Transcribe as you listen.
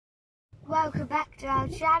Welcome back to our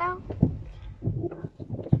channel.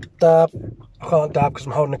 Dab. I can't dab because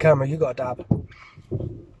I'm holding the camera. You got to dab.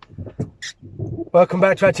 Welcome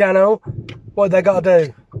back to our channel. What they got to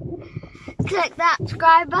do? Click that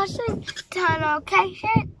subscribe button, turn on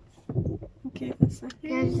notifications. Give us a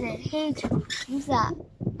Gives it huge. Who's that?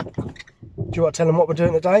 Do you want to tell them what we're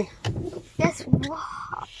doing today? Guess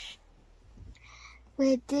what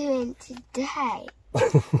we're doing today?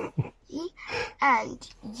 And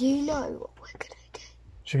you know what we're going to do.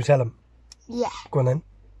 Should we tell them? Yeah. Go on then.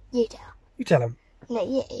 You tell. You tell them. No,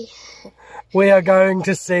 you. We are going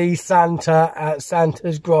to see Santa at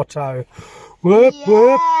Santa's Grotto. Whoop,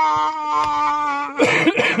 whoop.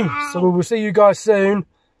 So we will see you guys soon.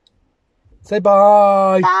 Say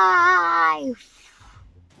bye. Bye.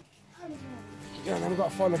 Yeah, then we've got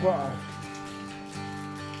to find the grotto.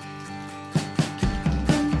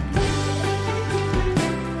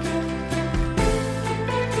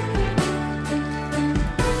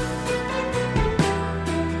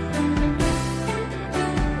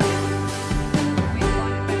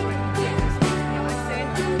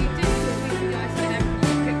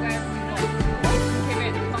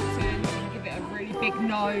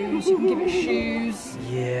 Nose, you can give it shoes.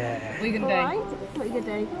 Yeah. What are you going to do? What are you going to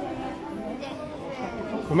do?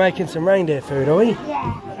 We're making some reindeer food, are we?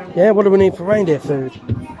 Yeah. Yeah, what do we need for reindeer food?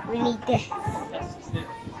 We need this. Skip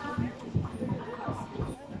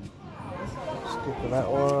that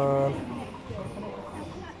one.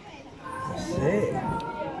 That's it.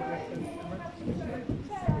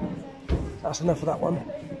 That's enough of that one.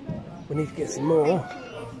 We need to get some more.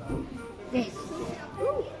 This.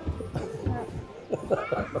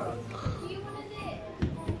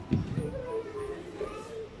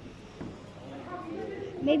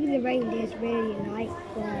 Maybe the reindeer's really like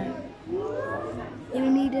do we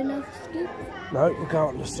need another scoop? No, we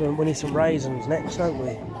can't. Just we need some raisins next, don't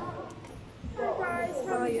we?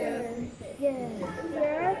 Yeah.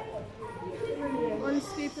 One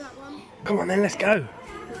scoop of that one. Come on then, let's go.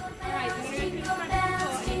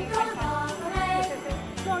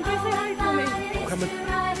 Come on, go say hi for me. Come on.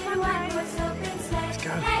 Let's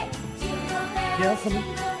go. Yeah, come on.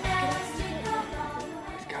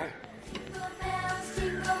 Let's go.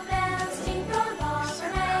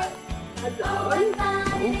 Hello.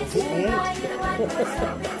 Oh, that's it,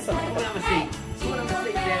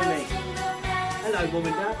 Hello, Mum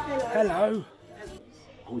and Dad. Hello.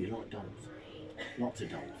 Oh, you like dolls? Lots of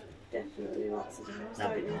dolls. Definitely lots of them.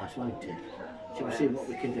 That'd be nice, won't it? Shall we see what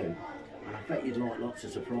we can do? And I bet you'd like lots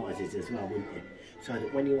of surprises as well, wouldn't you? So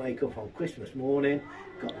that when you wake up on Christmas morning,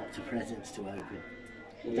 got lots of presents to open.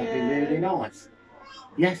 Would that be really nice?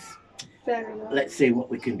 Yes? Very nice. Let's see what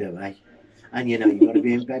we can do, eh? And you know, you've got to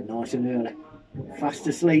be in bed nice and early. Fast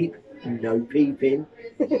asleep, no peeping,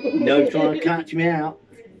 no trying to catch me out.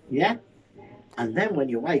 Yeah? And then when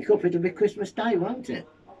you wake up, it'll be Christmas Day, won't it?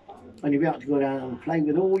 And you'll be able to go down and play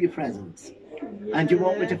with all your presents. Yeah. And you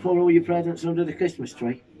want me to put all your presents under the Christmas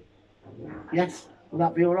tree? Yes? Will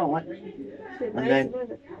that be all right? And then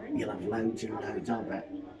you'll have loads and loads of it.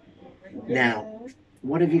 Now,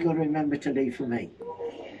 what have you got to remember to leave for me?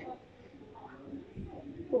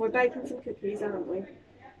 Well, we're baking some cookies, aren't we?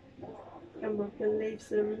 And we're going to leave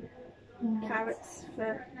some carrots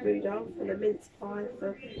for Rudolph and a mince pie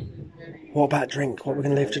for... What about drink? What are we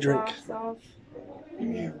going to leave to drink?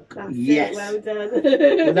 That's yes. It, well done.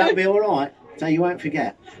 Will that be all right? So you won't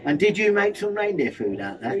forget. And did you make some reindeer food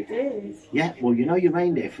out there? We did. Yeah, well, you know your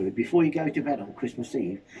reindeer food, before you go to bed on Christmas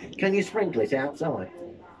Eve, can you sprinkle it outside?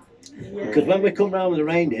 Yeah. Because when we come round with the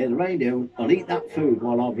reindeer will eat that food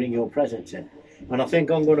while I bring your presents in. And I think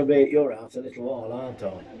I'm going to be at your house a little while, aren't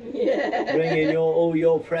I? Yeah. Bringing all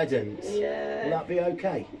your presents. Yeah. Will that be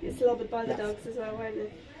okay? It's slaughtered by the dogs as well, won't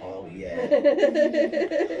it? Oh, yeah.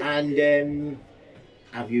 And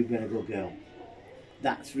have you been a good girl?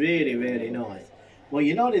 That's really, really nice. Well,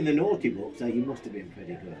 you're not in the naughty book, so you must have been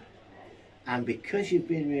pretty good. And because you've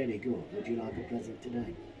been really good, would you like a present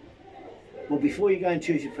today? Well, before you go and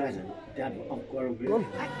choose your present, Dad, I've got a really...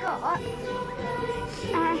 I got a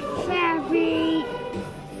fairy.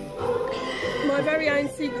 My very own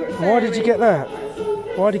secret fairy. Why did you get that?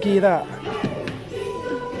 Why did he give you that?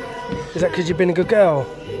 Is that because you've been a good girl?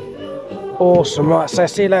 Awesome. Right, so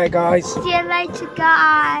see you later, guys. See you later,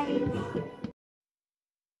 guys.